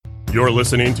You're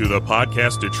listening to the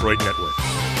Podcast Detroit Network.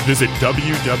 Visit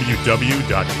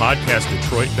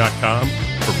www.podcastdetroit.com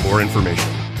for more information.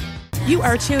 You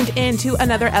are tuned in to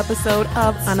another episode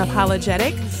of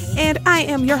Unapologetic, and I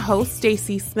am your host,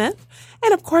 Stacie Smith.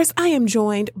 And of course, I am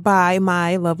joined by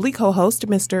my lovely co-host,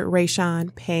 Mr.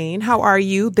 Rayshawn Payne. How are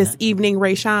you this evening,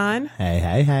 Rayshawn?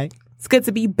 Hey. It's good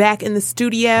to be back in the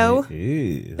studio. It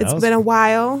is. It's been a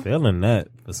while. Feeling that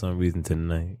for some reason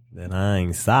tonight. That I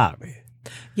ain't sorry.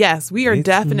 Yes, we are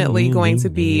definitely going to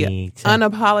be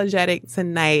unapologetic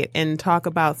tonight and talk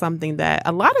about something that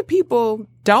a lot of people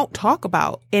don't talk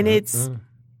about, and it's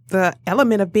the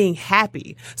element of being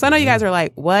happy. So I know you guys are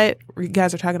like, what? You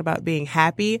guys are talking about being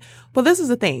happy? Well, this is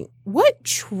the thing. What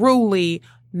truly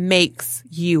makes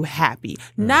you happy?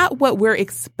 Not what we're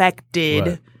expected,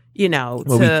 Right. What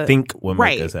we think will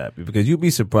make us happy. Because you'd be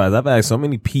surprised. I've asked so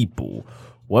many people,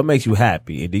 what makes you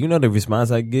happy? And do you know the response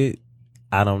I get?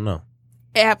 I don't know.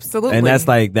 Absolutely. And that's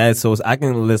so I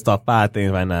can list off 5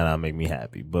 things right now that'll make me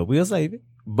happy, but we'll save it.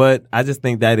 But I just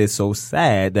think that is so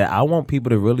sad that I want people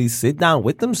to really sit down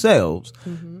with themselves.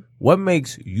 What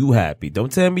makes you happy?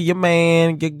 Don't tell me your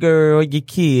man, your girl, your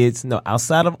kids. No,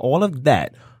 outside of all of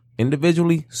that,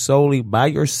 individually, solely by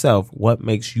yourself, what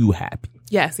makes you happy?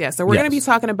 Yes. So we're going to be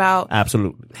talking about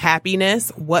absolutely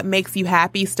happiness, what makes you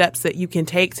happy, steps that you can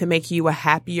take to make you a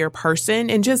happier person,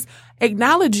 and just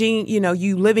acknowledging,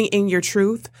 you living in your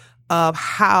truth of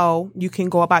how you can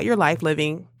go about your life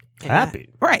living happy.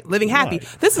 Living happy.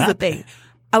 Right. This is the thing.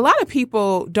 A lot of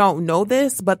people don't know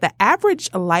this, but the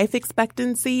average life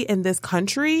expectancy in this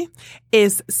country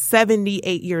is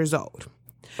 78 years old.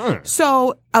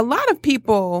 So a lot of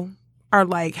people are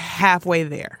like halfway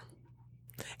there.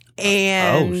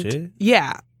 And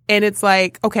and it's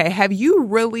like, okay, have you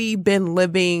really been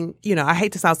living, I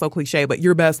hate to sound so cliche, but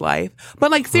your best life?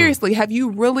 But like, seriously, have you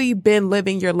really been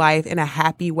living your life in a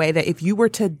happy way that if you were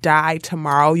to die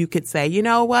tomorrow, you could say, you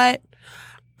know what?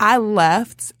 I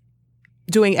left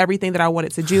doing everything that I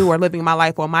wanted to do, or living my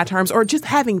life on my terms, or just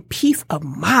having peace of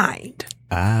mind.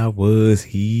 I was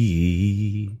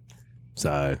he.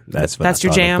 Sorry, that's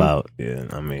your jam. About. Yeah,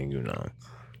 I mean,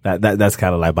 that's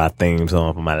kind of like my theme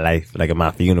song for my life. Like at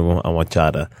my funeral, I want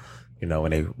y'all to,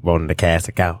 when they rolling the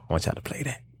casket out, I want y'all to play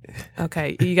that.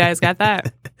 Okay, you guys got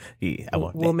that? Yeah, I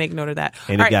want that. We'll make note of that.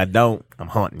 And if y'all don't, I'm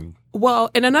haunting you.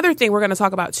 Well, and another thing we're going to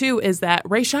talk about too is that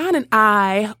Rayshawn and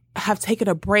I have taken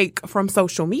a break from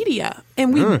social media,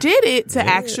 and we did it to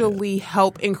actually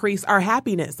help increase our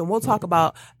happiness. And we'll talk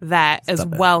about that as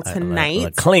well tonight.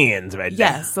 A cleanse right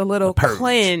there. Yes, a little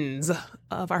cleanse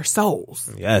of our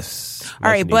souls. Yes.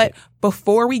 All right, but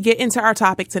before we get into our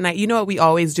topic tonight, you know what we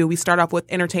always do. We start off with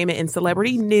entertainment and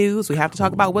celebrity news. We have to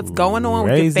talk about what's going on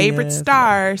with your favorite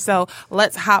star. So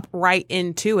let's hop right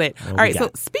into it. All right, so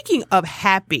speaking of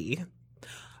happy,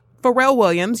 Pharrell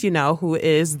Williams, who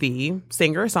is the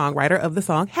singer-songwriter of the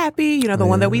song Happy, the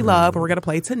one that we love, and we're going to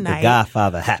play tonight. The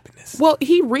Godfather of happiness. Well,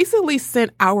 he recently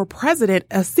sent our president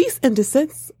a cease and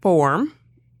desist form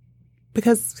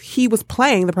because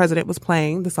the president was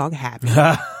playing the song Happy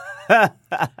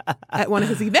at one of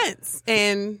his events.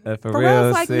 And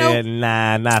Pharrell's like, nope,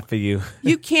 nah, not for you.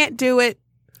 You can't do it.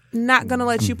 Not going to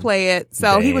let you play it.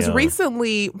 So he was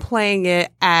recently playing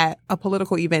it at a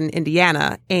political event in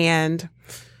Indiana, and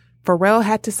Pharrell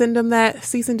had to send him that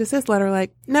cease and desist letter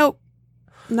like, nope,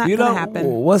 not going to happen.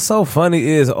 What's so funny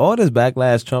is all this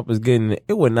backlash Trump is getting,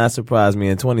 it would not surprise me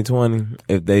in 2020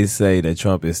 if they say that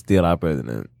Trump is still our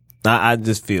president. I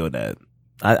just feel that.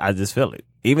 I just feel it.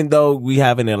 Even though we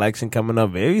have an election coming up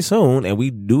very soon, and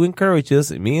we do encourage us,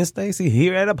 me and Stacie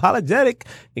here at Apologetic,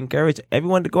 encourage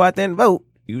everyone to go out there and vote.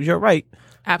 Use your right.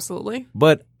 Absolutely.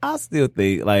 But I still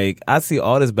think, I see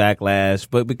all this backlash,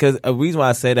 but because a reason why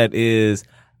I say that is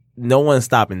no one's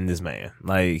stopping this man.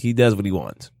 He does what he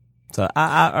wants. So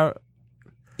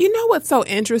You know what's so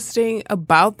interesting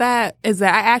about that is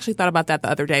that I actually thought about that the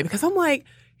other day, because I'm like,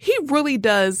 he really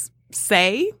does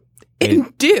say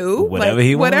and do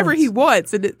whatever he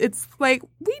wants. And it's like,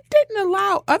 we didn't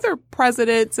allow other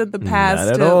presidents in the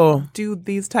past to do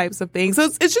these types of things. So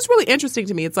it's just really interesting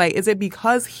to me. It's like, is it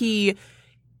because he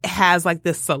has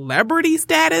this celebrity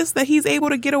status that he's able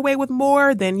to get away with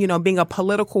more than, being a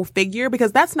political figure?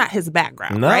 Because that's not his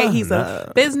background, right? He's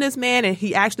a businessman, and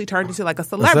he actually turned into a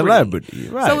celebrity.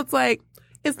 Right. So it's like,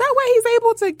 is that why he's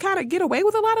able to kind of get away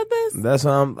with a lot of this? That's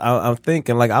what I'm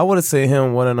thinking. I would have sent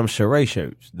him one of them charade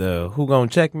shirts. The "Who Gonna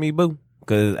Check Me, Boo?"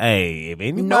 Because, hey, if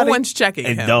anybody... No one's checking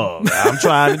him. Dog, I'm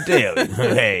trying to tell you.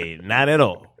 Hey, not at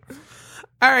all.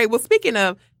 All right, well, speaking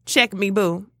of check me,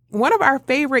 boo, one of our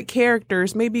favorite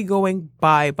characters may be going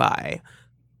bye-bye.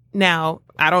 Now,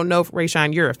 I don't know if,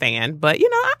 Rayshawn, you're a fan, but,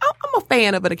 I'm a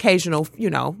fan of an occasional,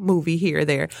 movie here or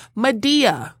there.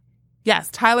 Medea. Yes,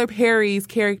 Tyler Perry's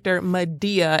character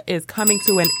Medea is coming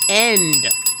to an end.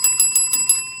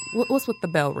 What's with the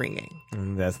bell ringing?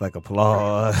 That's like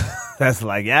applause. That's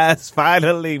like, yes,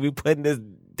 finally, we putting this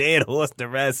dead horse to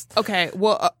rest. Okay,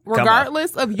 well,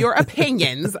 regardless of your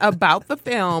opinions about the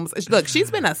films, look, she's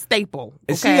been a staple.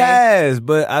 Okay? She has,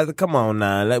 but come on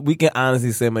now. We can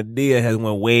honestly say Medea has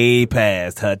went way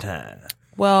past her time.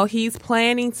 Well, he's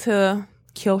planning to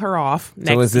kill her off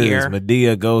next year.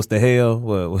 Medea Goes to Hell?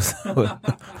 What's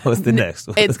the next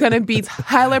one? It's going to be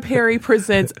Tyler Perry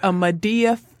presents a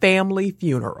Medea family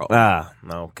funeral.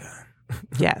 Okay.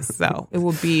 Yes, so it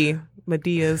will be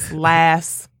Medea's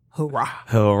last hurrah.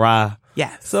 Hurrah.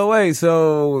 Yes. So wait,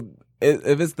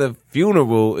 if it's the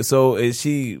funeral, so is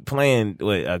she playing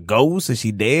a ghost? Is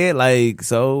she dead? I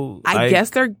guess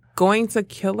they're going to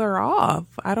kill her off.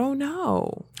 I don't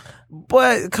know.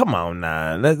 But come on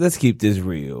now, let's keep this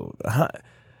real.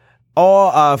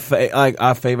 All our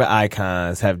favorite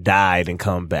icons have died and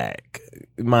come back.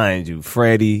 Mind you,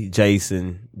 Freddie,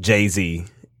 Jason, Jay-Z,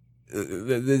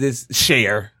 this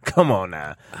Cher. Come on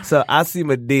now. So I see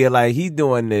Medea he's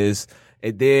doing this,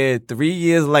 and then 3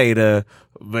 years later,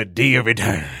 Medea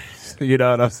returns. You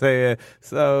know what I'm saying?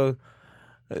 So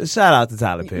shout out to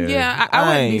Tyler Perry. Yeah, I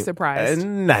wouldn't be surprised.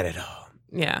 Not at all.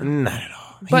 Yeah, not at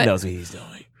all. He knows what he's doing.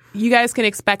 You guys can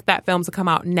expect that film to come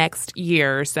out next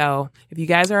year. So if you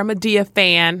guys are a Medea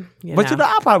fan,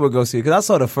 I probably would go see it because I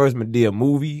saw the first Medea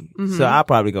movie. Mm-hmm. So I'll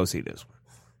probably go see this one.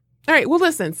 All right. Well,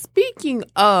 listen, speaking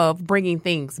of bringing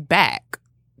things back,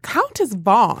 Countess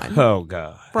Vaughn. Oh,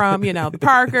 God. From, the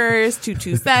Parkers,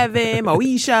 227,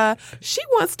 Moesha. She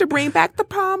wants to bring back the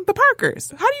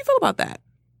Parkers. How do you feel about that?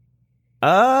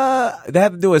 They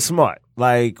have to do it smart.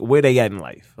 Where they at in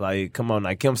life. Come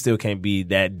on, Kim still can't be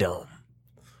that dumb.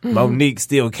 Mm-hmm. Monique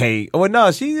still can't. Oh,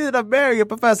 no, she ended up marrying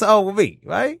Professor O.V.,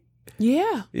 right?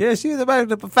 Yeah. Yeah, she ended up marrying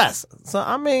the professor. So,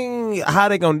 how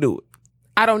they gonna do it?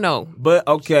 I don't know. But,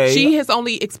 okay. She has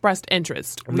only expressed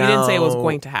interest. We didn't say it was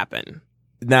going to happen.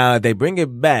 Now, if they bring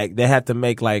it back, they have to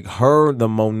make, her the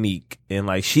Monique.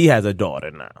 And, she has a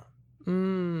daughter now.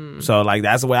 Mm. So,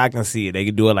 that's the way I can see it. They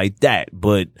can do it like that.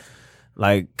 But,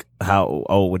 how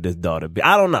old would this daughter be?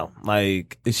 I don't know.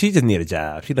 She just need a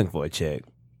job. She looking for a check.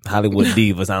 Hollywood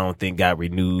Divas, I don't think got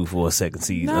renewed for a second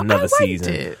season, another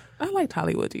season. I liked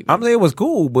Hollywood Divas. I'm saying it was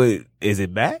cool, but is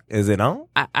it back? Is it on?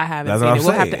 I haven't seen it.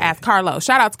 We'll have to ask Carlos.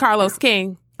 Shout out to Carlos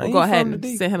King. We'll go ahead and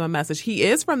send him a message. He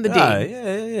is from the D.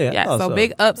 Yeah. So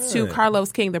big ups to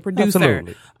Carlos King, the producer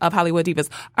of Hollywood Divas.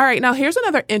 All right, now here's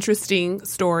another interesting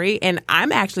story, and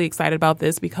I'm actually excited about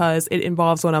this because it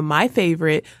involves one of my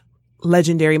favorite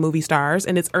legendary movie stars,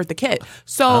 and it's Eartha Kitt.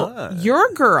 So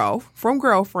your girl from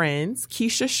Girlfriends,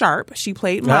 Keisha Sharp, she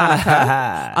played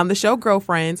Monica on the show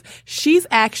Girlfriends. She's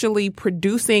actually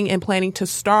producing and planning to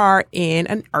star in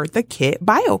an Eartha Kitt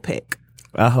biopic.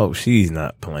 I hope she's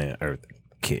not playing Eartha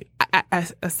Kitt. I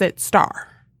said star.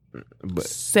 But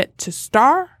set to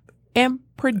star and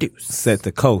produce. Set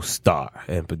to co-star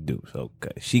and produce.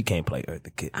 Okay. She can't play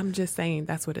Eartha Kitt. I'm just saying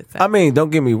that's what it says. Don't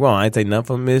get me wrong. I ain't take nothing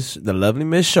from the lovely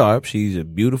Miss Sharp. She's a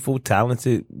beautiful,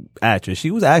 talented actress. She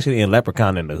was actually in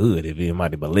Leprechaun in the Hood, if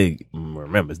anybody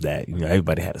remembers that.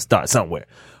 Everybody had to start somewhere.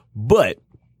 But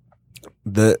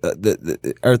the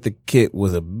Eartha Kitt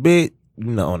was a bit,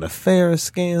 on the fairer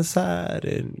skin side.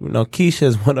 And, Keisha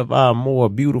is one of our more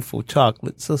beautiful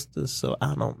chocolate sisters. So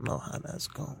I don't know how that's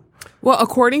going. Well,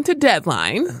 according to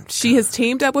Deadline, she has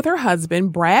teamed up with her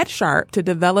husband, Brad Sharp, to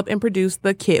develop and produce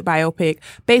the Kitt biopic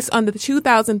based on the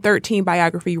 2013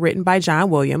 biography written by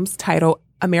John Williams titled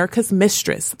America's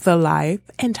Mistress, The Life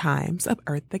and Times of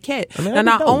Eartha Kitt. Now,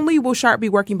 not only will Sharp be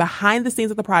working behind the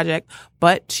scenes of the project,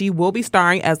 but she will be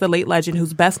starring as the late legend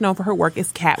who's best known for her work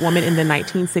as Catwoman in the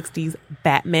 1960s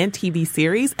Batman TV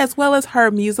series, as well as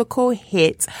her musical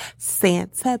hit,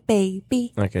 Santa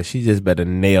Baby. Okay, she just better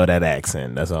nail that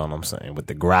accent. That's all I'm saying. With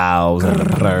the growls and the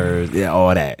purrs,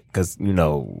 all that. Because,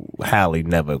 Halle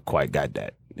never quite got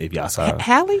that, if y'all saw her.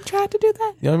 Halle tried to do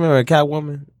that? You remember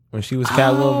Catwoman? When she was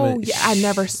Catwoman. Oh, yeah, I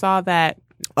never saw that.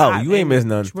 You ain't missing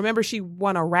nothing. Remember, she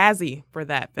won a Razzie for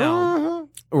that film.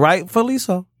 Mm-hmm. Rightfully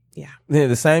so. Yeah.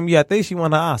 The same year, I think she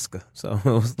won an Oscar. So it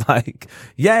was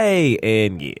yay,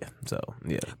 and yeah. So,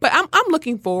 yeah. But I'm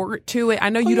looking forward to it. I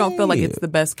know you don't feel like it's the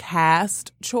best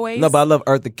cast choice. No, but I love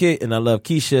Eartha Kitt and I love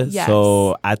Keisha. Yes.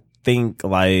 So I think,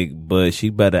 but she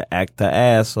better act her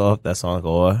ass off. That's on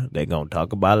her. They're going to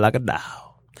talk about it like a doll.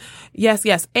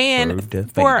 Yes.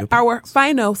 And for our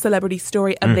final celebrity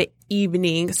story of the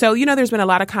evening. So, there's been a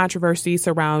lot of controversy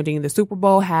surrounding the Super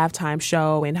Bowl halftime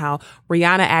show and how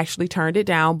Rihanna actually turned it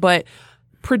down. But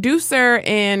producer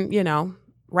and,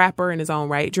 rapper in his own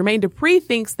right, Jermaine Dupri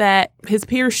thinks that his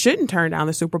peers shouldn't turn down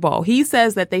the Super Bowl. He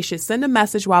says that they should send a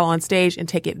message while on stage and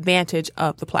take advantage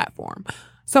of the platform.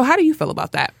 So how do you feel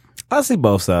about that? I see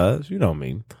both sides. You know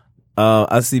me.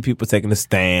 I see people taking a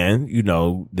stand,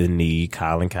 the knee,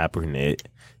 Colin Kaepernick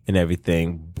and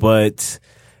everything. But,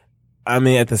 I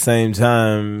mean, at the same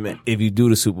time, if you do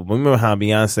the Super Bowl, remember how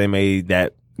Beyonce made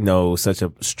that, such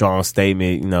a strong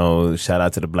statement, shout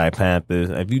out to the Black Panthers.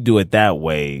 If you do it that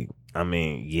way, I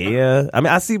mean, yeah. I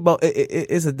mean, I see both.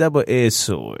 It's a double-edged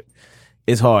sword.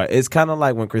 It's hard. It's kind of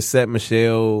like when Chrisette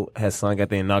Michele has sung at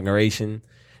the inauguration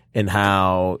and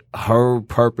how her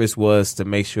purpose was to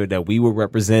make sure that we were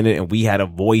represented and we had a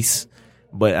voice,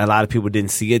 but a lot of people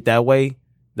didn't see it that way.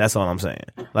 That's all I'm saying.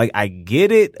 Like, I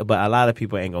get it, but a lot of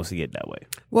people ain't gonna see it that way.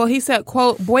 Well, he said,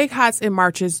 quote, boycotts and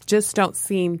marches just don't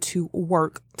seem to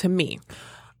work to me.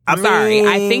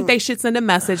 I think they should send a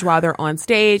message while they're on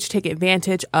stage, take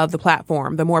advantage of the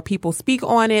platform. The more people speak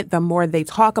on it, the more they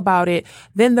talk about it,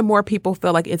 then the more people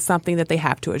feel like it's something that they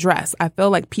have to address. I feel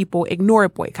like people ignore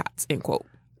boycotts, end quote.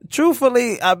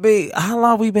 Truthfully, I mean, how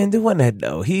long we been doing that,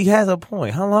 though? He has a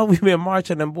point. How long we been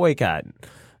marching and boycotting?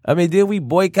 I mean, did we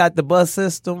boycott the bus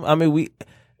system? I mean,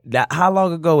 how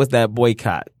long ago was that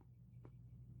boycott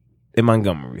in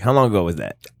Montgomery? How long ago was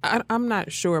that? I'm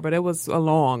not sure, but it was a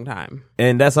long time.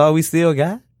 And that's all we still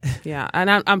got? Yeah,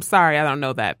 and I'm sorry, I don't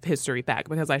know that history fact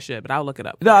because I should, but I'll look it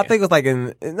up. No, I think it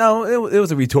was it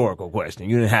was a rhetorical question.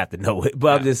 You didn't have to know it, but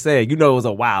yeah. I'm just saying, it was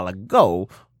a while ago,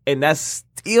 and that's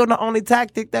still the only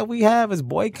tactic that we have is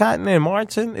boycotting and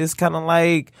marching. It's kind of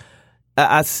like,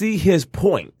 I see his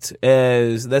point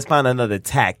as let's find another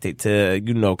tactic to,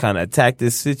 kind of attack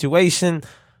this situation.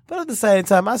 But at the same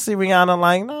time, I see Rihanna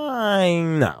like,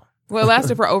 no. Well, it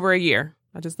lasted for over a year.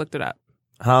 I just looked it up.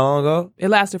 How long ago? It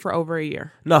lasted for over a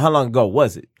year. No, how long ago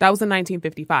was it? That was in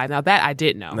 1955. Now, that I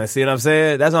did know. Now, see what I'm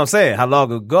saying? That's what I'm saying. How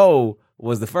long ago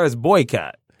was the first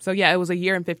boycott? So, yeah, it was a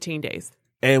year and 15 days.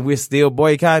 And we're still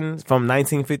boycotting from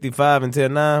 1955 until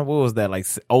now? What was that, like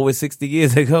over 60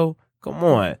 years ago? Come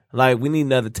on. Like, we need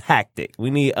another tactic.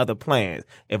 We need other plans.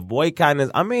 If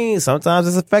boycotting is, sometimes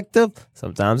it's effective,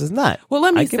 sometimes it's not. Well,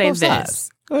 let me say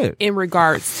this in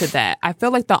regards to that. I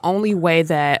feel like the only way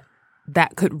that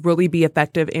could really be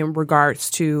effective in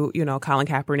regards to, Colin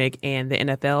Kaepernick and the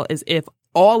NFL is if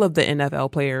all of the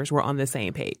NFL players were on the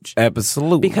same page.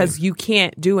 Absolutely. Because you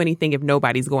can't do anything if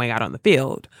nobody's going out on the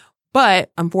field.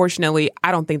 But unfortunately,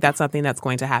 I don't think that's something that's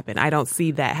going to happen. I don't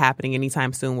see that happening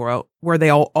anytime soon where they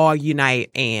all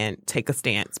unite and take a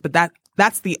stance. But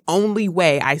that's the only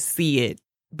way I see it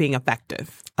being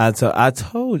effective. I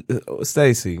told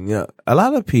Stacie, a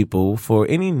lot of people, for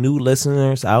any new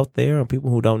listeners out there and people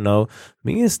who don't know,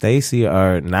 me and Stacie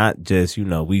are not just,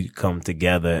 we come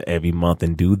together every month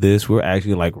and do this. We're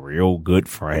actually like real good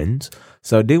friends.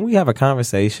 So didn't we have a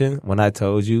conversation when I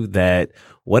told you that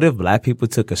what if black people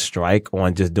took a strike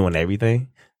on just doing everything?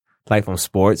 Like from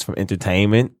sports, from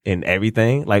entertainment and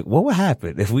everything? Like what would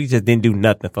happen if we just didn't do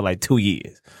nothing for like 2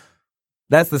 years?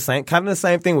 That's the same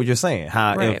thing what you're saying.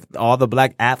 How if all the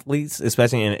black athletes,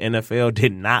 especially in the NFL,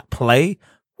 did not play,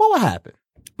 what would happen?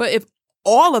 But if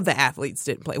all of the athletes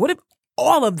didn't play, what if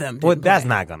all of them didn't play? That's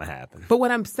not going to happen. But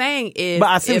what I'm saying is... But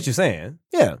I see what you're saying.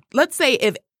 Yeah. Let's say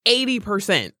if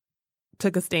 80%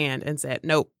 took a stand and said,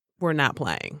 nope, we're not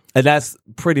playing. And that's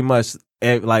pretty much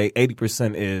like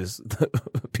 80% is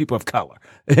people of color.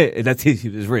 That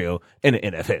issue is real in the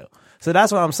NFL. So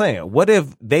that's what I'm saying. What if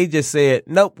they just said,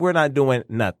 nope, we're not doing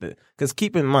nothing? Because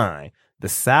keep in mind, the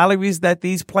salaries that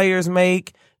these players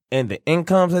make and the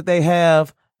incomes that they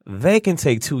have, they can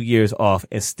take 2 years off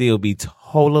and still be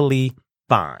totally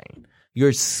fine.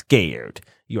 You're scared.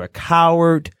 You're a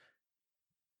coward.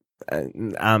 Fuck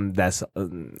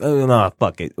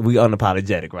it. We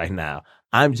unapologetic right now.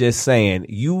 I'm just saying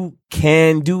you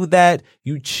can do that.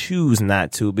 You choose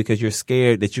not to because you're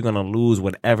scared that you're going to lose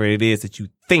whatever it is that you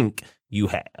think you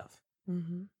have,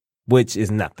 which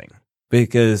is nothing.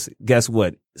 Because guess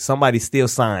what? Somebody still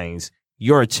signs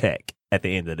your check at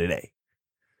the end of the day.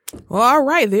 Well, all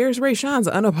right. There's Ray Sean's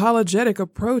unapologetic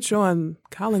approach on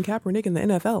Colin Kaepernick in the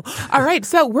NFL. All right.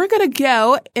 So we're going to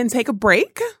go and take a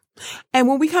break. And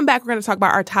when we come back, we're going to talk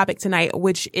about our topic tonight,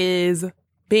 which is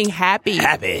being happy.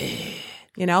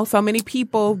 So many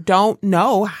people don't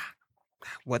know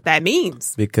what that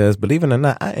means. Because believe it or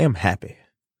not, I am happy,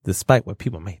 despite what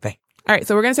people may think. All right,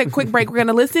 so we're going to take a quick break. We're going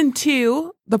to listen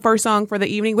to the first song for the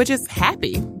evening, which is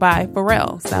Happy by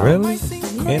Pharrell. So, really?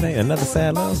 Ain't another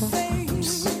sad love song?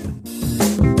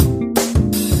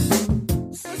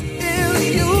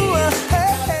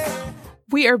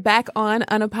 We are back on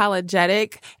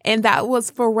Unapologetic, and that was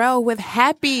Pharrell with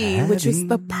Happy, which is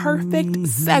the perfect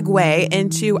segue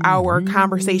into our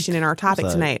conversation and our topic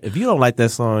tonight. If you don't like that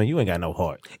song, you ain't got no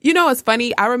heart. You know, it's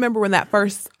funny. I remember when that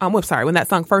first, when that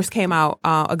song first came out,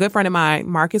 a good friend of mine,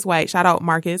 Marcus White, shout out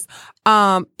Marcus,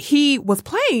 he was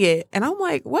playing it, and I'm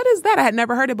like, what is that? I had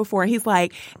never heard it before. And he's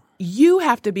like, you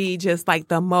have to be just like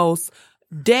the most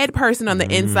dead person on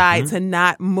the inside to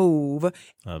not move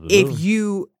if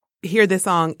you hear this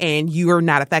song and you're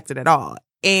not affected at all.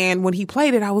 And when he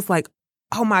played it, I was like,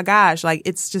 oh my gosh, like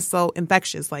it's just so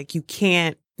infectious. Like you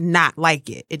can't not like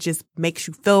it. It just makes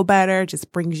you feel better,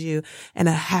 just brings you in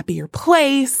a happier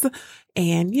place.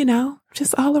 And, you know,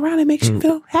 just all around it makes you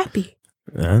feel happy.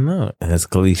 I know. As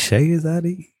cliche as that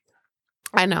is.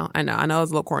 I know it's a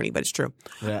little corny, but it's true.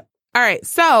 Yeah. All right.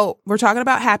 So we're talking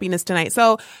about happiness tonight.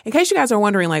 So in case you guys are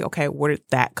wondering, like, okay, where did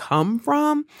that come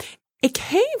from? It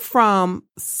came from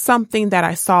something that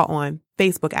I saw on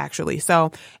Facebook, actually.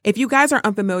 So if you guys are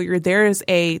unfamiliar, there is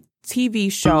a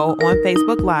TV show on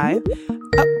Facebook Live.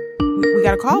 Oh, we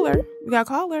got a caller.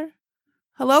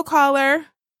 Hello, caller.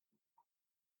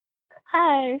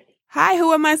 Hi. Hi,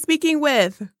 who am I speaking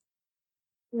with?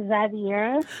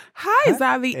 Xaviera. Hi,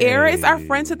 Xaviera. Hey. It's our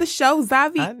friend to the show,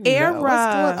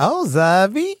 Xaviera. Oh,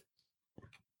 Xavi.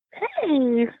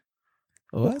 Hey.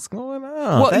 What's going on?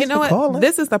 Well, Thanks you know what? Calling.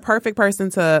 This is the perfect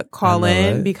person to call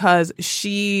in right? because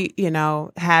she, you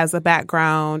know, has a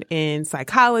background in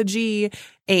psychology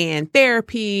and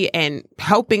therapy and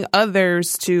helping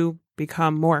others to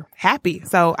become more happy.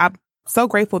 So I'm so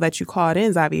grateful that you called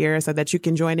in, Xaviera, so that you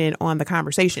can join in on the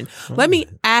conversation. Let me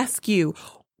ask you,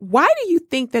 why do you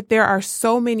think that there are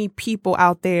so many people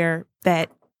out there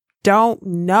that don't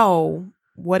know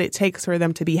what it takes for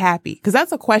them to be happy? Because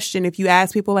that's a question. If you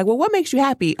ask people like, well, what makes you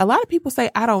happy? A lot of people say,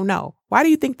 I don't know. Why do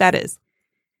you think that is?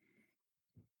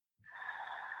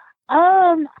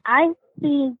 I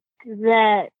think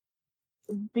that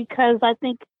because I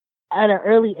think at an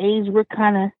early age, we're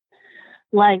kind of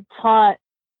like taught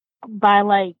by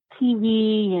like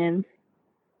TV and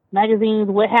magazines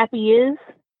what happy is.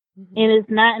 Mm-hmm. And it's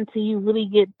not until you really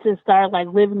get to start like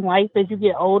living life as you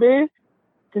get older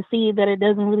to see that it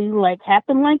doesn't really like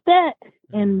happen like that,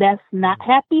 and that's not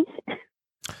happy.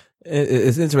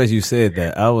 It's interesting you said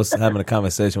that. I was having a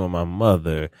conversation with my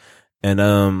mother,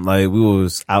 and like we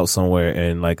was out somewhere,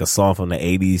 and like a song from the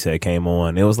 80s that came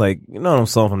on. It was like, you know, them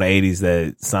song from the 80s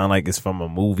that sound like it's from a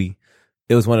movie.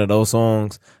 It was one of those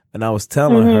songs, and I was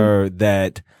telling her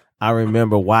that I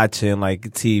remember watching like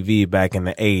TV back in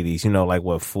the 80s. You know, like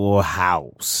what Full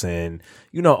House and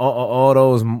you know all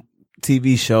those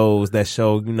TV shows that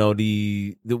show, you know,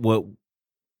 the what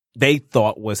they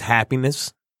thought was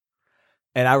happiness.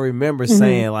 And I remember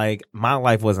saying like, my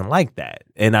life wasn't like that.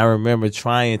 And I remember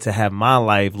trying to have my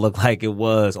life look like it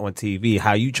was on TV,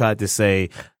 how you tried to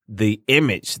say the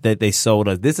image that they sold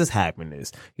us. This is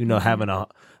happiness, you know, having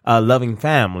a loving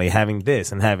family, having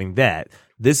this and having that.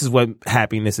 This is what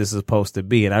happiness is supposed to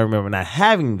be. And I remember not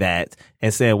having that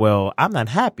and saying, well, I'm not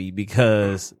happy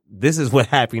because this is what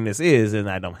happiness is and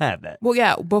I don't have that. Well,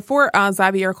 yeah, before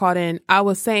Xavier called in, I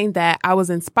was saying that I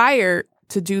was inspired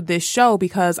to do this show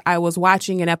because I was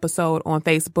watching an episode on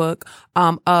Facebook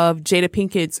of Jada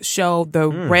Pinkett's show, The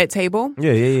Red Table.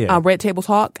 Yeah. Red Table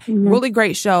Talk. Mm-hmm. Really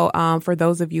great show for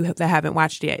those of you that haven't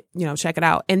watched it. You know, check it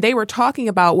out. And they were talking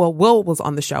about, well, Will was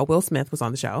on the show. Will Smith was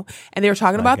on the show. And they were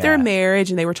talking about their marriage,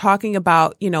 and they were talking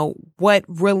about, you know, what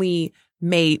really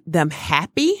made them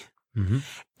happy. Mm-hmm.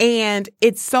 And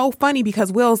it's so funny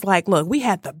because Will's like, look, we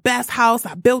had the best house.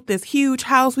 I built this huge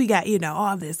house. We got, you know,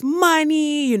 all this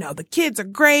money. You know, the kids are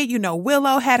great. You know,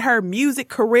 Willow had her music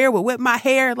career with Whip My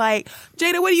Hair. Like,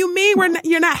 Jada, what do you mean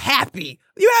you're not happy?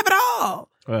 You have it all.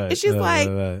 Right, and she's like,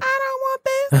 right. I don't want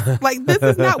this. Like, this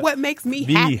is not what makes me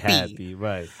happy. Be happy,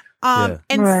 right. And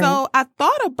so I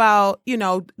thought about, you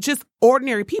know, just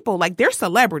ordinary people, like they're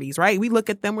celebrities, right? We look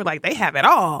at them, we're like, they have it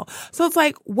all. So it's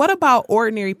like, what about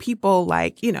ordinary people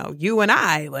like, you know, you and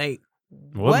I, like,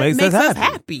 what makes us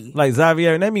happy? Like,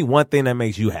 Xavier, name me one thing that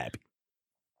makes you happy.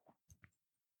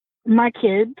 My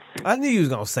kids. I knew you was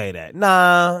going to say that.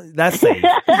 Nah, that's safe.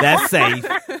 That's safe.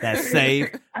 That's safe.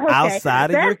 Okay. Outside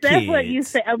of your kids. That's what you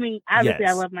say. I mean, obviously, yes.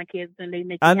 I love my kids and they make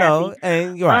me happy. I know,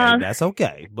 and you're right. That's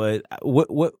okay. But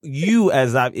what you,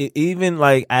 as even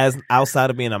like as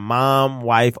outside of being a mom,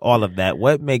 wife, all of that,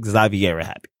 what makes Xaviera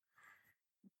happy?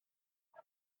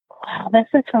 Wow,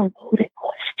 that's such a loaded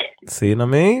question. See what I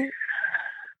mean?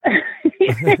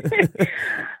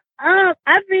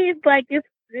 I mean, like,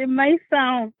 it might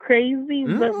sound crazy,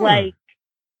 but like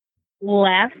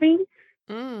laughing.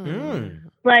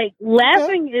 Like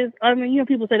laughing is, I mean, you know,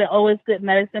 people say that always good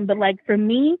medicine, but like for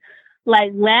me,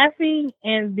 like laughing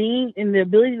and being in the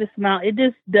ability to smile, it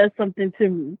just does something to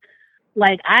me.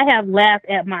 Like I have laughed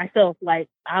at myself. Like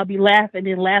I'll be laughing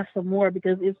and laugh some more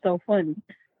because it's so funny.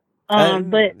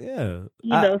 But you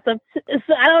know, so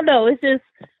I don't know. It's just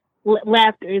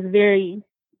laughter is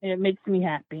it makes me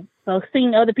happy. So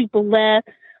seeing other people laugh,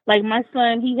 like my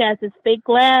son, he has this fake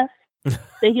laugh that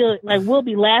he'll like. We'll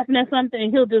be laughing at something,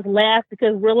 and he'll just laugh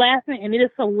because we're laughing, and it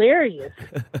is hilarious.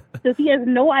 Because he has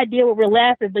no idea what we're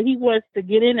laughing, but he wants to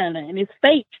get in on it, and it's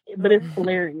fake, but it's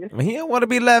hilarious. He don't want to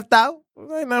be left out.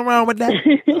 Ain't nothing wrong with that.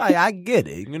 Like I get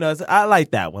it. You know, I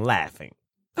like that one, laughing.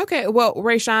 Okay, well,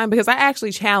 Rayshawn, because I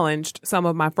actually challenged some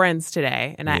of my friends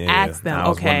today, and I asked them,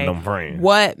 okay,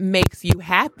 what makes you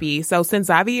happy? So since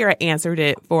Xavier answered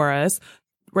it for us,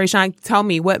 Rayshawn, tell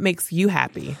me, what makes you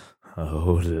happy?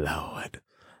 Oh, Lord.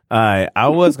 All right, I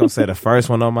was going to say the first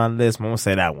one on my list, but I'm going to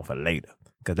say that one for later,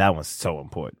 because that one's so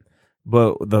important.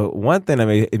 But the one thing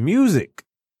music.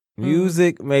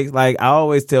 Music makes, like, I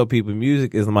always tell people,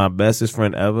 music is my bestest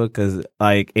friend ever, because,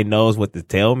 like, it knows what to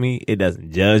tell me. It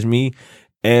doesn't judge me.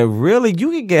 And really, you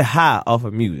can get high off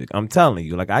of music. I'm telling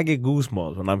you. Like, I get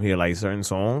goosebumps when I'm hearing, like, certain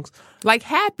songs. Like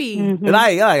happy. Mm-hmm.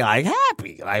 Like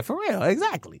happy. Like, for real.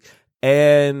 Exactly.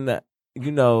 And,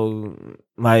 you know,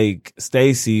 like,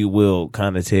 Stacie will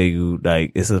kind of tell you,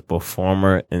 like, it's a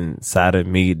performer inside of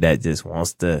me that just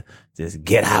wants to just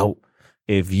get out.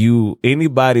 If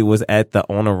anybody was at the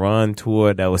On a Run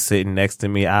tour that was sitting next to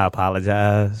me, I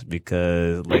apologize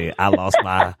because like I lost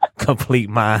my complete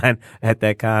mind at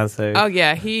that concert. Oh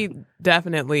yeah, he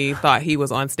definitely thought he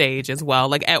was on stage as well.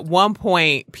 Like at one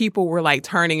point, people were like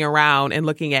turning around and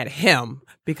looking at him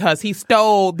because he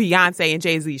stole Beyonce and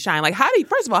Jay-Z shine. Like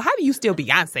first of all, how do you steal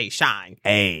Beyonce shine?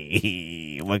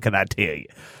 Hey, what can I tell you?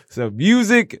 So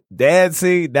music,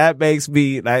 dancing, that makes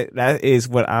me like, that is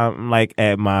what I'm like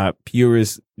at my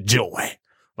purest joy.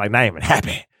 Like not even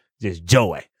happy, just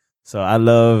joy. So I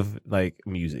love like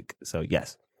music. So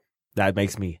yes, that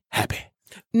makes me happy.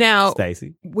 Now,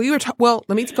 Stacie, let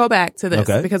me go back to this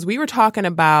because we were talking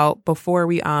about before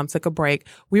we took a break.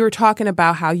 We were talking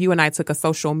about how you and I took a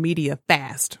social media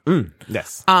fast.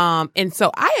 Yes. And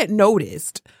so I had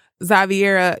noticed,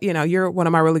 Xavier, you know, you're one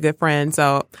of my really good friends,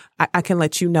 so I can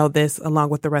let you know this along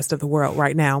with the rest of the world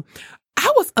right now.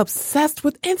 I was obsessed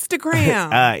with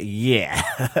Instagram. Yeah.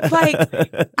 Like,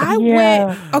 I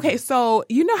went, okay, so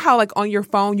you know how like on your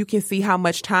phone you can see how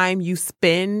much time you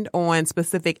spend on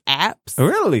specific apps?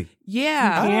 Really?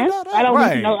 Yeah.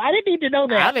 I didn't need to know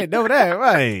that. I didn't know that,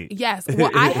 right. Yes. Well,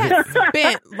 I had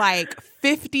spent like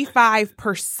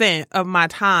 55% of my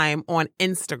time on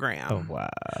Instagram. Oh, wow.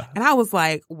 And I was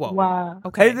like, whoa. Wow.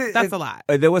 Okay, that's a lot.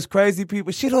 There was crazy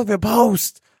people. She don't even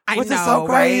post. Which is so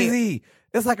crazy. Right?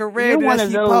 It's like a random that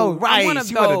she posts. Right. One of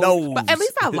she those. one of those. But at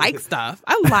least I like stuff.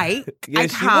 I like. I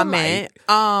comment.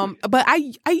 But I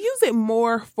use it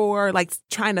more for like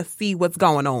trying to see what's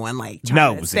going on, like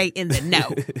trying to stay in the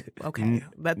know. Okay.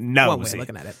 That's one way of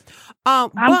looking at it.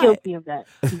 I'm guilty of that.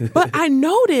 But I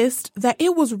noticed that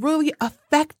it was really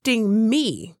affecting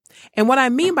me. And what I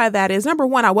mean by that is, number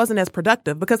one, I wasn't as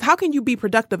productive because how can you be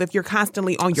productive if you're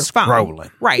constantly on your phone?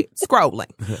 Scrolling. Right. Scrolling.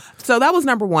 So that was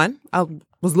number one. I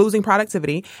was losing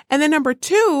productivity. And then number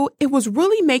two, it was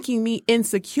really making me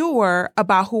insecure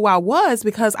about who I was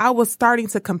because I was starting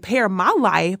to compare my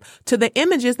life to the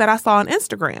images that I saw on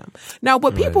Instagram. Now,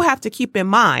 what people have to keep in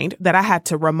mind that I had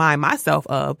to remind myself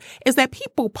of is that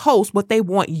people post what they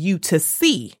want you to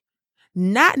see,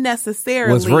 not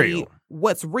necessarily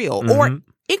what's real. Mm-hmm. Or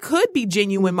it could be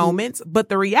genuine moments, but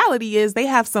the reality is they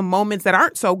have some moments that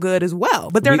aren't so good as well,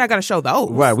 but they're not going to show those.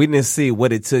 Right. We didn't see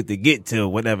what it took to get to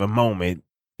whatever moment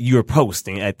you're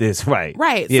posting at this. Right.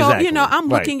 Right. So, exactly. You know, I'm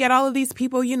looking at all of these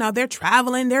people, you know, they're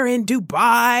traveling, they're in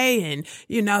Dubai and,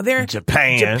 you know, they're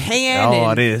Japan all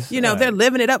and, this. You know, they're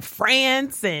living it up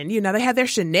France and, you know, they have their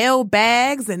Chanel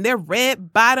bags and their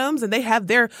red bottoms and they have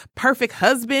their perfect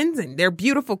husbands and their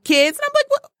beautiful kids. And I'm like,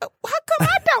 well, how come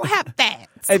I don't have that?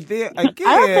 And then, again,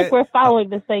 I don't think we're following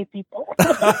the same people.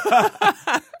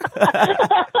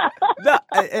 No,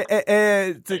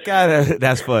 and to kind of,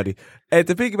 that's funny. And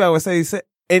to think about what Stacie said,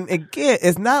 and again,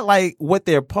 it's not like what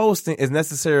they're posting is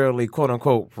necessarily quote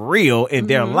unquote real in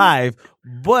their life,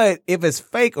 but if it's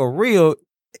fake or real,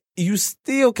 you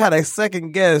still kind of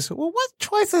second guess, well, what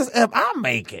choices am I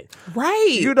making?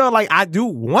 Right. You know, like I do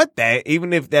want that,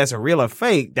 even if that's a real or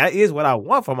fake, that is what I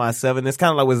want for myself. And it's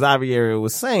kind of like what Xavier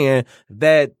was saying,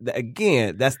 that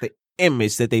again, that's the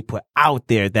image that they put out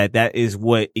there, that is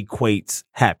what equates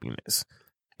happiness.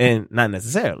 And not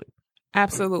necessarily.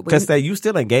 Absolutely. Because say you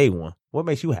still ain't gave one. What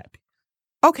makes you happy?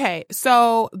 Okay,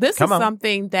 so this is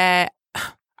something that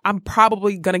I'm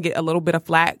probably going to get a little bit of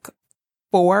flack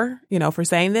for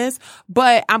saying this,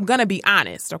 but I'm going to be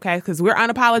honest, okay? Because we're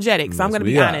unapologetic, so I'm going to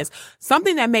be honest.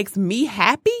 Something that makes me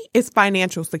happy is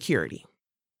financial security.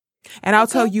 And I'll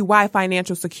tell you why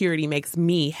financial security makes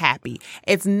me happy.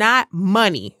 It's not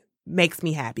money makes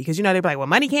me happy. Because, they'd be like, well,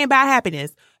 money can't buy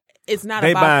happiness. It's not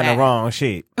about that. They buying the wrong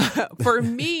shit. For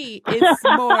me, it's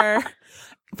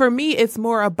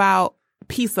more about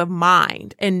peace of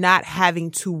mind and not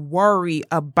having to worry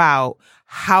about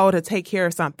how to take care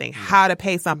of something, how to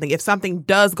pay something. If something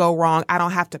does go wrong, I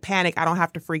don't have to panic. I don't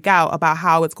have to freak out about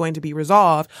how it's going to be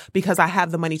resolved because I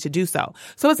have the money to do so.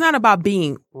 So it's not about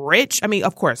being rich. I mean,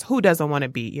 of course, who doesn't want to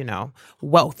be,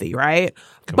 wealthy, right?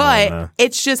 But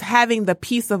it's just having the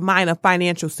peace of mind of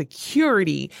financial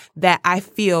security that I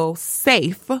feel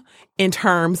safe in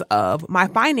terms of my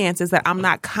finances, that I'm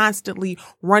not constantly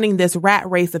running this rat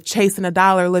race of chasing a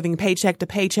dollar, living paycheck to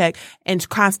paycheck and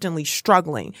constantly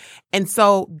struggling. And so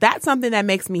that's something that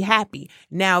makes me happy.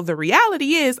 Now, the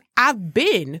reality is I've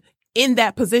been in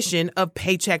that position of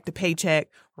paycheck to paycheck,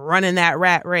 running that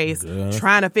rat race,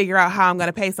 trying to figure out how I'm going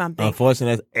to pay something.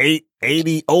 Unfortunately,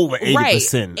 that's over 80%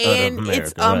 right. And of America.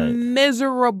 It's a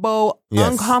miserable,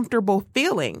 uncomfortable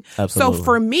feeling. Absolutely. So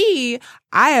for me,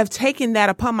 I have taken that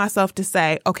upon myself to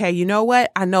say, okay, you know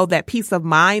what? I know that peace of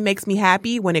mind makes me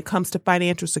happy when it comes to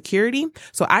financial security.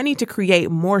 So I need to create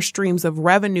more streams of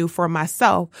revenue for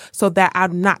myself so that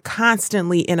I'm not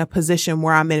constantly in a position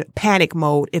where I'm in panic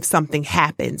mode if something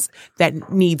happens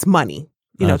that needs money,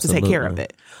 to take care of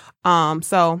it.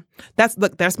 So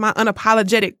that's my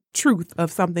unapologetic truth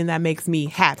of something that makes me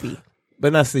happy.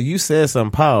 But now, see, you said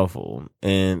something powerful,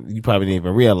 and you probably didn't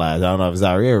even realize. I don't know if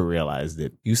Zaria realized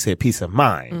it. You said peace of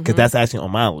mind, because that's actually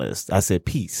on my list. I said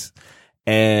peace.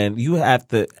 And you have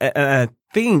to, and I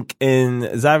think,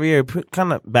 and Zaria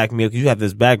kind of back me up, because you have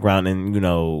this background in,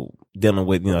 dealing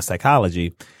with,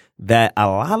 psychology, that a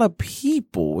lot of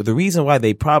people, the reason why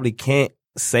they probably can't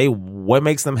say what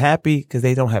makes them happy, because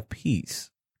they don't have peace.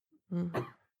 Mm-hmm.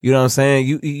 You know what I'm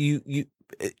saying?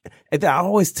 I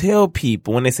always tell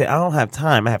people when they say, I don't have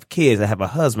time, I have kids, I have a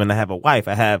husband, I have a wife,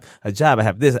 I have a job, I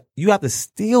have this. You have to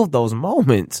steal those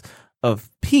moments of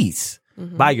peace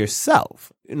by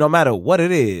yourself, no matter what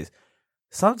it is.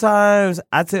 Sometimes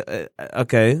I tell,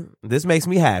 okay, this makes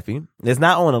me happy. It's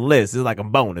not on a list. It's like a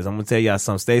bonus. I'm going to tell y'all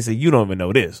something, Stacie, you don't even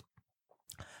know this.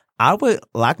 I would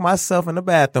lock myself in the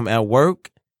bathroom at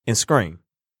work and scream.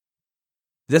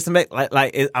 Just to make,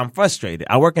 I'm frustrated.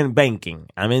 I work in banking.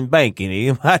 I'm in banking.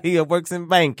 Anybody who works in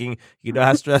banking, you know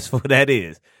how stressful that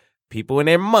is. People and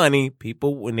their money,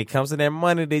 when it comes to their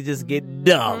money, they just get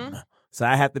dumb. So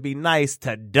I have to be nice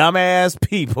to dumbass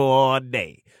people all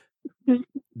day.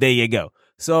 There you go.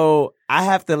 So I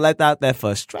have to let out that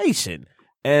frustration.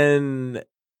 And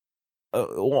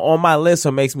on my list,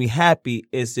 what makes me happy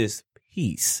is just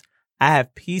peace. I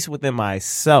have peace within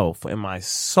myself and my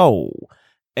soul.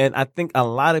 And I think a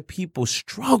lot of people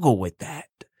struggle with that.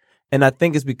 And I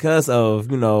think it's because of,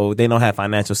 they don't have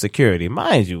financial security.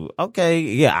 Mind you, okay,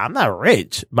 yeah, I'm not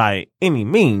rich by any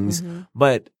means,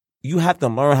 but you have to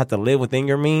learn how to live within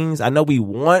your means. I know we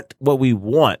want what we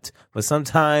want, but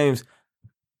sometimes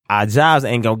our jobs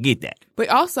ain't gonna get that. But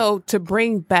also, to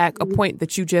bring back a point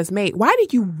that you just made, why do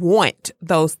you want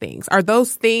those things? Are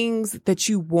those things that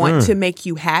you want to make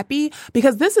you happy?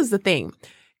 Because this is the thing.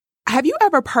 Have you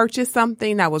ever purchased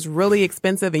something that was really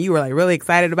expensive and you were like really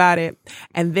excited about it,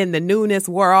 and then the newness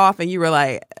wore off and you were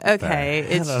like, okay,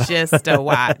 it's just a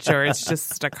watch, or it's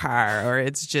just a car, or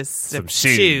it's just some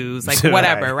shoes, like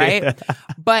whatever, right?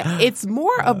 But it's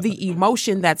more of the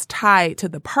emotion that's tied to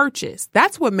the purchase.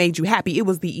 That's what made you happy. It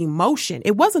was the emotion.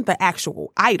 It wasn't the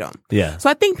actual item. Yeah. So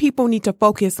I think people need to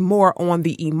focus more on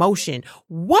the emotion.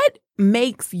 What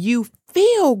makes you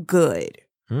feel good?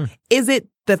 Is it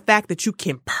the fact that you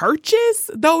can purchase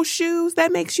those shoes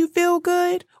that makes you feel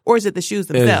good? Or is it the shoes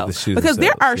themselves? Because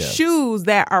there are shoes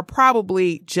that are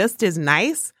probably just as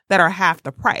nice that are half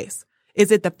the price.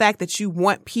 Is it the fact that you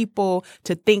want people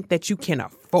to think that you can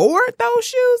afford those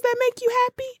shoes that make you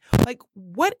happy? Like,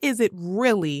 what is it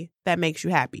really that makes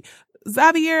you happy?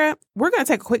 Xaviera, we're going to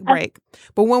take a quick break.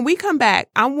 But when we come back,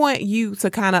 I want you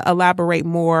to kind of elaborate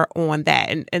more on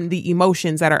that and the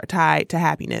emotions that are tied to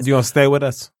happiness. You going to stay with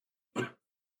us?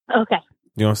 Okay.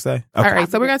 You want to stay? Okay. All right.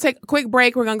 So we're going to take a quick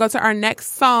break. We're going to go to our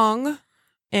next song.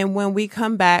 And when we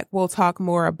come back, we'll talk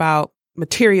more about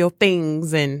material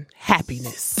things and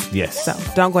happiness. Yes. So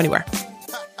don't go anywhere.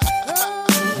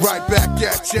 Right back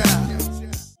at ya.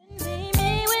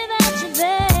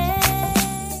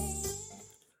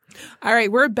 All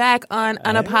right, we're back on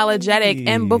Unapologetic.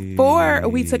 And before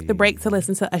we took the break to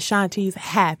listen to Ashanti's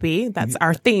Happy, that's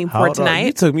our theme for tonight.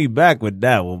 You took me back with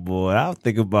that one, boy. I was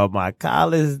thinking about my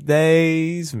college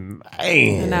days. Man.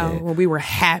 I know, when we were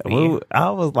happy.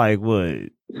 I was like, what,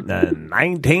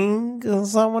 19 or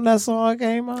something when that song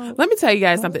came out? Let me tell you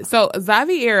guys something. So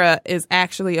Xaviera is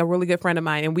actually a really good friend of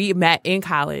mine, and we met in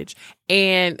college.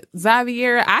 And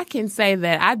Xaviera, I can say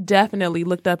that I definitely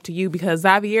looked up to you because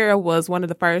Xaviera was one of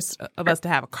the first of us to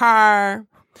have a car.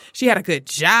 She had a good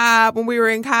job when we were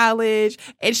in college.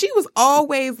 And she was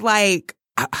always like,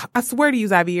 I swear to you,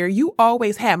 Xaviera, you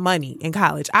always had money in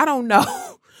college. I don't know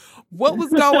what was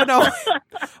going on,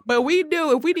 but we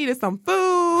knew if we needed some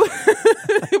food,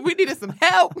 if we needed some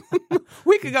help,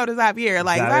 we could go to Xaviera.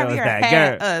 Like, Xaviera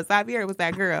had us. Xaviera was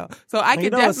that girl. So I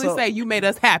can definitely say you made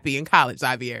us happy in college,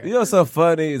 Xaviera. You know what's so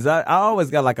funny is I always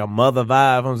got like a mother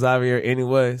vibe from Xaviera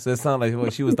anyway. So it sounded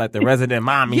like she was like the resident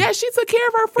mommy. Yeah, she took care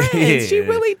of her friends. Yeah. She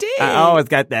really did. I always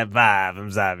got that vibe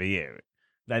from Xaviera.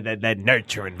 That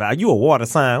nurturing vibe. You a water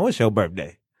sign. What's your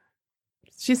birthday?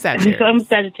 She's Sagittarius. I'm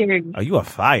Sagittarius. Oh, you a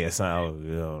fire sign? Oh,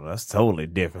 you know, that's totally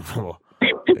different from.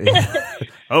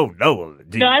 Oh no!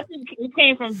 No, I think it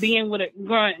came from being with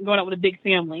growing up with a big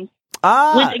family. Which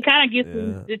it kind of gets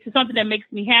me to something that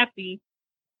makes me happy,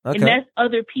 and that's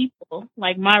other people.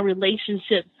 Like my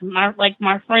relationships, my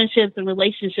friendships and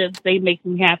relationships. They make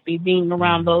me happy being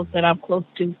around those that I'm close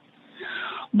to.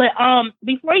 But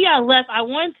before y'all left, I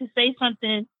wanted to say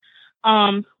something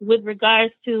with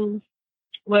regards to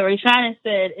what Rayshana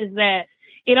said, is that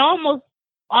it almost,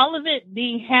 all of it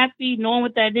being happy, knowing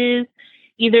what that is,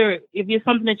 either if it's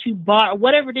something that you bought or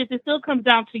whatever it is, it still comes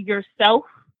down to yourself.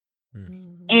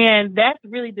 Mm-hmm. And that's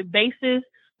really the basis.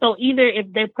 So either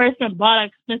if the person bought an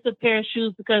expensive pair of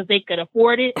shoes because they could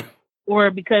afford it,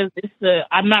 or because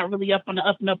I'm not really up and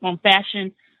up on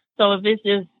fashion. So if it's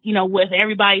just, what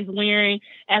everybody's wearing,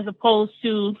 as opposed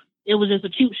to it was just a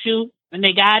cute shoe and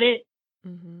they got it,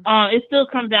 it still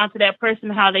comes down to that person,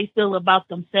 how they feel about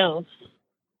themselves.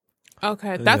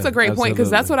 Okay, that's a great point, because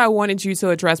that's what I wanted you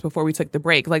to address before we took the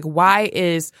break. Like, why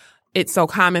is it so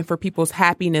common for people's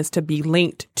happiness to be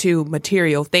linked to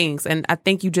material things? And I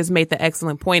think you just made the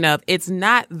excellent point of, it's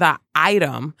not the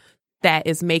item that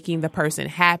is making the person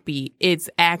happy. It's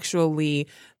actually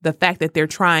the fact that they're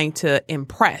trying to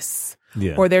impress,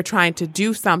 or they're trying to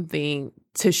do something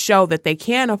to show that they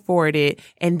can afford it,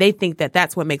 and they think that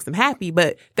that's what makes them happy.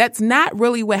 But that's not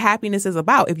really what happiness is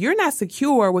about. If you're not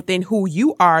secure within who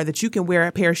you are, that you can wear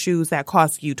a pair of shoes that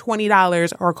cost you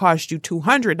 $20 or cost you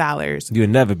 $200, you'll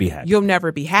never be happy. You'll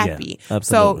never be happy. Yeah,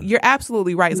 so you're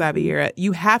absolutely right, Xaviera.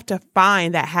 You have to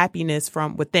find that happiness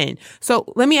from within.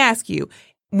 So let me ask you,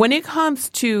 when it comes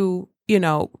to,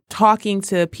 talking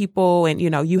to people and,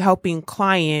 you helping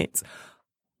clients,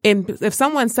 and if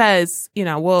someone says,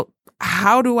 well,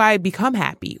 how do I become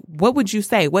happy? What would you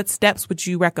say? What steps would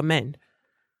you recommend?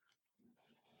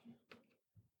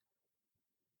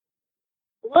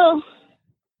 Well,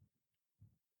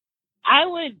 I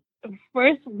would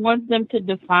first want them to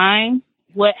define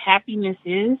what happiness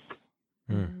is.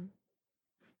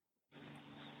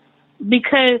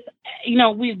 Because,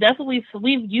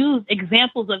 we've used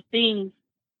examples of things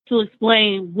to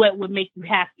explain what would make you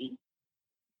happy.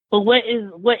 But what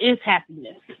is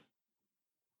happiness?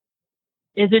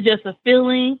 Is it just a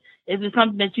feeling? Is it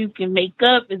something that you can make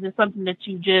up? Is it something that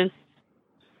you just,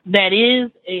 that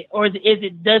is, or do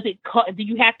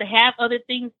you have to have other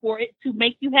things for it to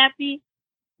make you happy?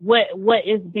 What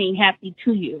is being happy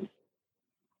to you?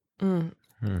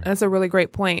 That's a really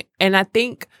great point. And I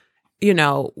think,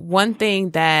 one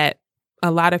thing that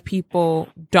a lot of people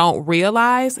don't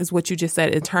realize is what you just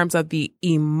said in terms of the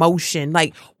emotion.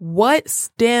 Like, what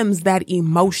stems that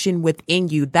emotion within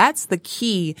you? That's the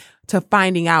key to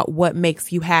finding out what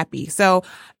makes you happy. So,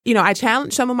 I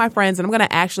challenge some of my friends, and I'm going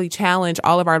to actually challenge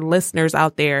all of our listeners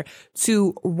out there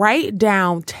to write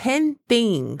down 10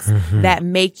 things that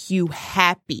make you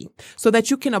happy, so that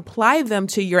you can apply them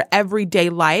to your everyday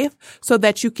life, so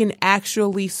that you can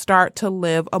actually start to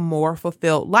live a more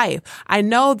fulfilled life. I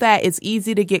know that it's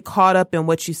easy to get caught up in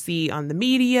what you see on the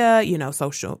media,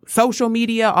 social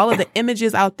media, all of the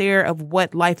images out there of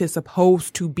what life is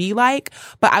supposed to be like.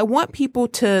 But I want people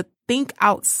to think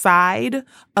outside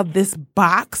of this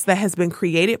box that has been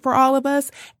created for all of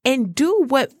us and do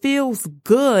what feels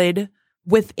good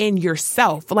within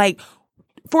yourself. Like,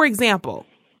 for example,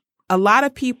 a lot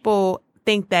of people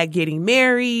think that getting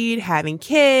married, having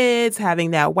kids,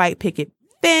 having that white picket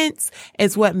fence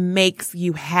is what makes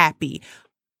you happy.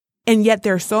 And yet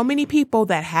there are so many people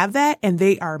that have that and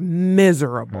they are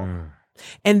miserable.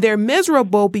 And they're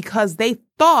miserable because they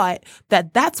thought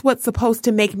that that's what's supposed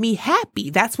to make me happy.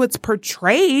 That's what's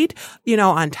portrayed,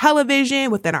 on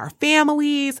television, within our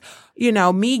families,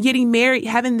 me getting married,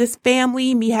 having this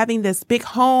family, me having this big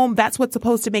home. That's what's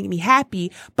supposed to make me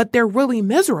happy, but they're really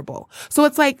miserable. So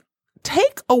it's like,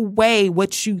 take away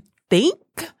what you think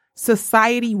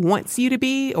society wants you to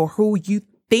be or who you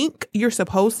think you're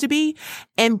supposed to be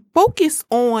and focus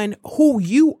on who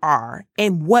you are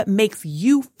and what makes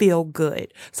you feel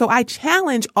good. So I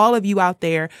challenge all of you out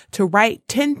there to write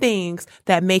 10 things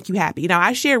that make you happy. Now,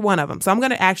 I shared one of them, so I'm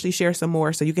going to actually share some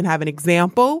more so you can have an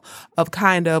example of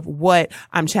kind of what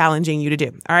I'm challenging you to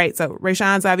do. All right. So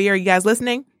Rayshawn, Xavier, are you guys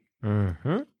listening?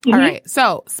 Mm-hmm. All right.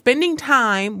 So spending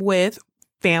time with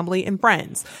family and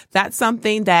friends. That's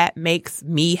something that makes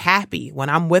me happy. When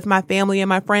I'm with my family and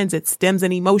my friends, it stems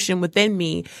an emotion within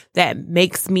me that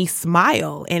makes me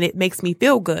smile and it makes me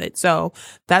feel good. So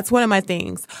that's one of my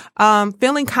things.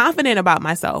 Feeling confident about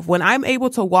myself. When I'm able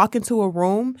to walk into a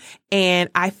room and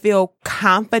I feel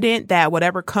confident that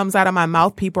whatever comes out of my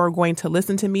mouth, people are going to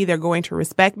listen to me. They're going to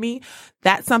respect me.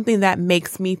 That's something that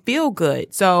makes me feel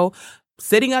good. So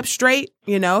sitting up straight,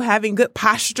 having good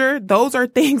posture, those are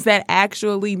things that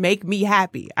actually make me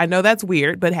happy. I know that's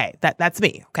weird, but hey, that's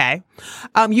me. Okay.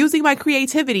 Using my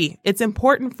creativity. It's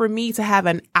important for me to have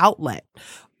an outlet.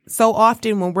 So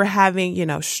often when we're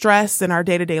having, stress in our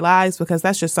day-to-day lives, because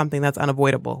that's just something that's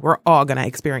unavoidable. We're all going to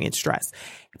experience stress.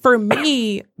 For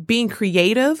me, being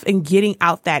creative and getting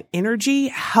out that energy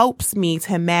helps me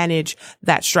to manage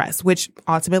that stress, which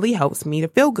ultimately helps me to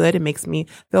feel good and makes me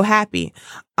feel happy.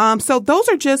 So those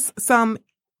are just some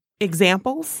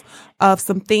examples of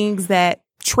some things that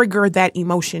trigger that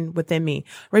emotion within me.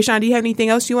 Rayshawn, do you have anything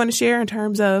else you want to share in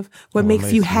terms of what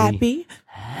makes you happy?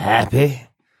 Happy?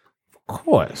 Of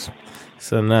course.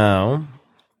 So now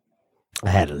I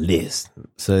had a list.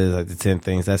 So it's like the 10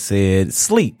 things I said.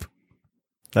 Sleep.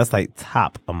 That's like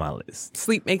top of my list.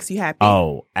 Sleep makes you happy.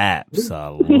 Oh,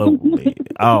 absolutely.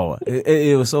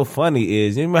 It was so funny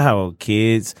is, you remember how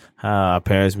kids, how our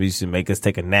parents used to make us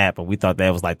take a nap and we thought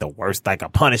that was like the worst, like a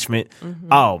punishment.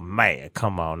 Mm-hmm. Oh man,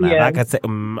 come on now. Yeah. Like I said,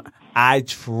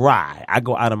 I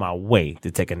go out of my way to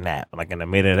take a nap, like in the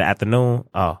middle of the afternoon.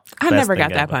 Oh, I never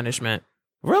got that punishment.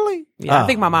 Really? Yeah, I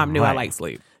think my mom knew I like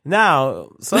sleep. Now,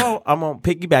 so I'm going to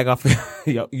piggyback off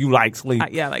you like sleep.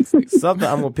 Yeah, I like sleep. Something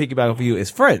I'm going to piggyback off of you is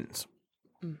friends.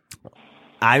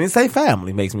 I didn't say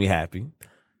family makes me happy.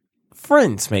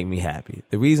 Friends make me happy.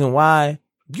 The reason why,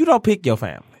 you don't pick your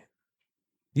family.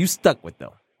 You stuck with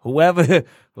them.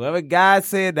 Whoever God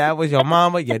said that was your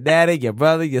mama, your daddy, your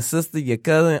brother, your sister, your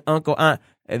cousin, uncle, aunt.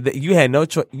 You had no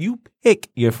choice. You pick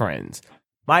your friends.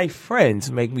 My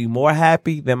friends make me more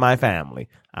happy than my family.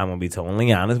 I'm going to be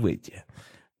totally honest with you.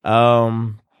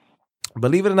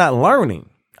 Believe it or not, learning.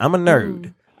 I'm a nerd.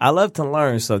 Mm-hmm. I love to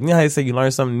learn stuff. You know how they say you learn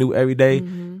something new every day?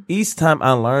 Mm-hmm. Each time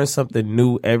I learn something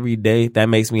new every day, that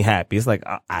makes me happy. It's like,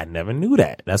 I never knew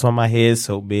that. That's why my head's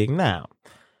so big now.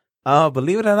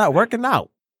 Believe it or not, working out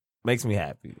makes me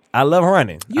happy. I love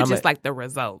running. You just like the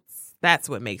results. That's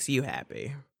what makes you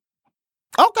happy.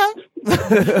 Okay.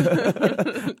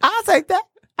 I'll take that.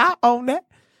 I own that.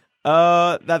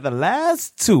 Now the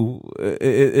last two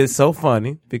is so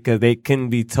funny because they can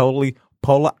be totally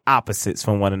polar opposites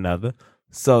from one another.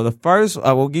 So the first,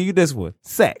 I will give you this one.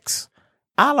 Sex.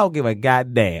 I don't give a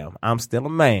goddamn. I'm still a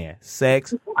man.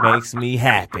 Sex makes me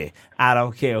happy. I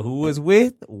don't care who is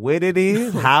with, what it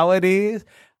is, how it is.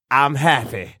 I'm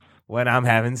happy when I'm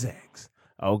having sex.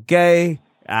 Okay?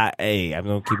 I'm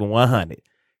going to keep it 100.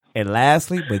 And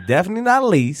lastly, but definitely not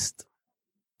least,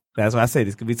 that's why I say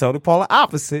this could be totally polar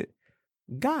opposite.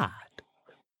 God.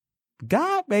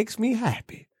 God makes me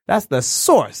happy. That's the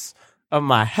source of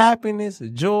my happiness,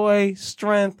 joy,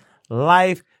 strength,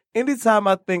 life. Anytime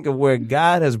I think of where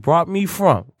God has brought me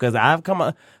from, because I've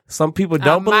come, some people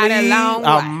don't believe.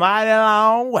 A mighty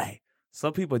long way.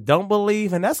 Some people don't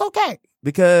believe, and that's okay.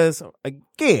 Because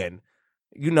again,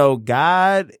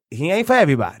 God, he ain't for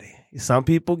everybody. Some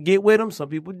people get with him, some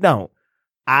people don't.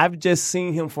 I've just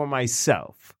seen him for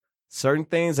myself. Certain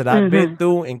things that I've been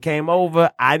through and came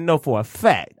over, I know for a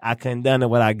fact I couldn't done it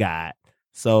what I got.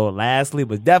 So lastly,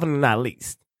 but definitely not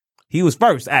least, he was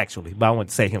first actually, but I want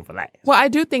to say him for last. Well, I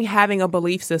do think having a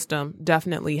belief system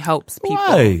definitely helps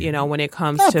people, when it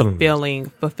comes to feeling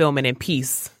fulfillment and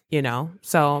peace,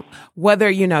 So whether,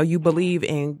 you believe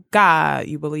in God,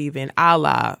 you believe in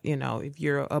Allah, if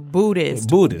you're a Buddhist,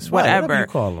 whatever you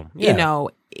call them. Yeah.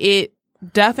 It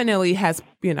definitely has,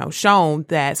 shown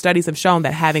that studies have shown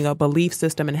that having a belief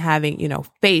system and having,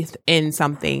 faith in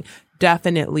something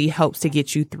definitely helps to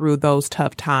get you through those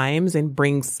tough times and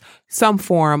brings some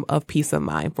form of peace of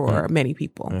mind for many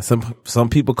people. And some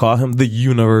people call him the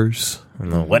universe,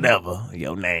 whatever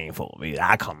your name for me.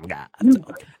 I call him God. So,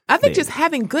 I think just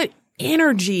having good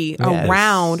energy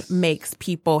around makes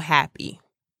people happy.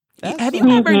 Have you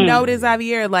ever noticed,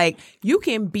 Javier, like you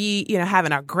can be,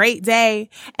 having a great day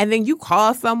and then you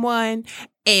call someone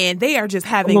and they are just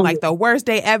having like the worst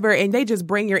day ever and they just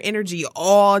bring your energy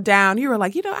all down. You were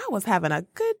like, I was having a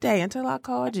good day until I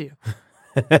called you.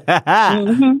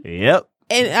 Yep.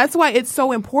 And that's why it's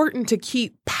so important to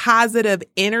keep positive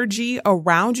energy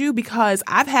around you, because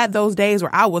I've had those days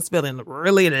where I was feeling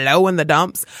really low in the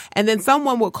dumps and then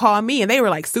someone would call me and they were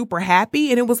like super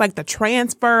happy. And it was like the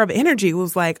transfer of energy. It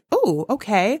was like, oh,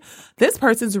 okay, this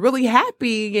person's really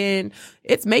happy and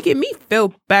it's making me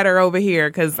feel better over here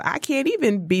because I can't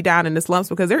even be down in the slumps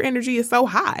because their energy is so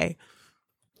high.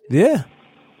 Yeah.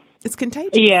 It's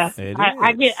contagious. Yeah.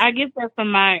 I get that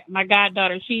from my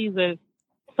goddaughter. She's a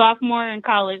sophomore in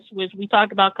college, which we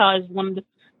talked about college, some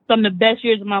of the best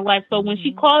years of my life. So when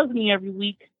she calls me every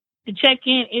week to check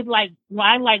in,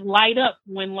 I light up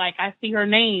when I see her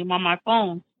name on my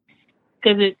phone,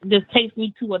 because it just takes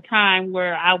me to a time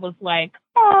where I was like,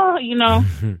 oh,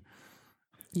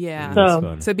 Yeah.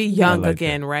 So to be young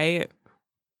again, right?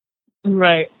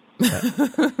 Right.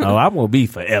 I'm gonna be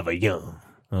forever young.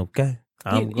 Okay.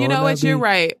 You know what? You're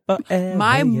right.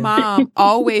 My mom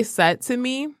always said to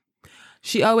me,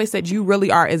 she always said, you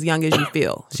really are as young as you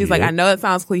feel. She's like, I know that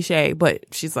sounds cliche, but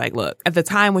she's like, look, at the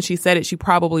time when she said it, she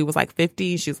probably was like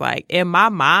 50. She's like, in my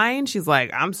mind, she's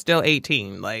like, I'm still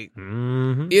 18. Like,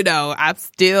 I'm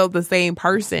still the same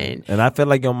person. And I feel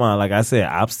like your mom, like I said,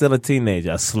 I'm still a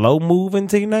teenager, a slow moving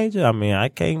teenager. I mean, I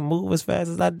can't move as fast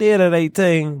as I did at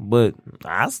 18, but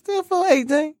I still feel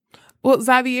 18. Well,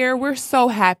 Javier, we're so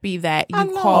happy that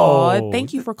you called.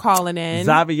 Thank you for calling in.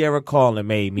 Javier calling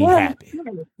made me happy.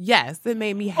 Yes, it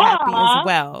made me happy as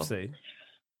well. See?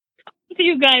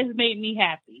 You guys made me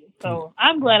happy. So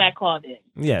I'm glad I called in.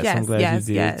 Yes, I'm glad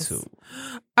you did too.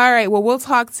 All right. Well, we'll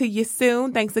talk to you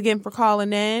soon. Thanks again for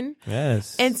calling in.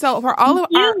 Yes. And so for all of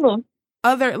our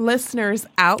other listeners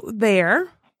out there,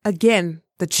 again,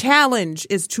 the challenge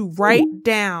is to write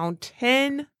down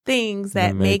 10 things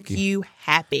that make you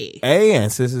happy. Hey,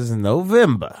 and since it's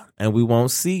November and we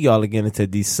won't see y'all again until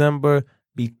December,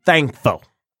 be thankful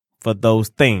for those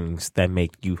things that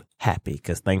make you happy,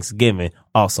 because Thanksgiving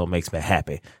also makes me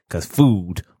happy, because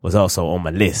food was also on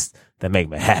my list that make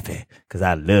me happy, because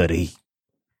I love to eat.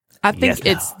 I think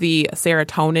it's the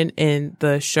serotonin in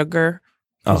the sugar.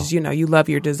 Because, you love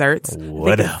your desserts. I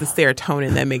think it's the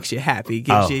serotonin that makes you happy,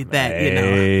 gives you that,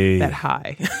 that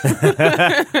high.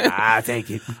 I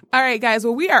take it. All right, guys.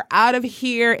 Well, we are out of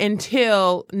here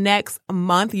until next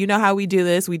month. You know how we do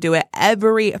this. We do it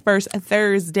every first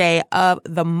Thursday of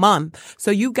the month. So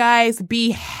you guys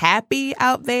be happy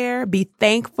out there, be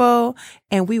thankful,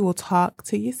 and we will talk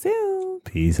to you soon.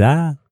 Peace out.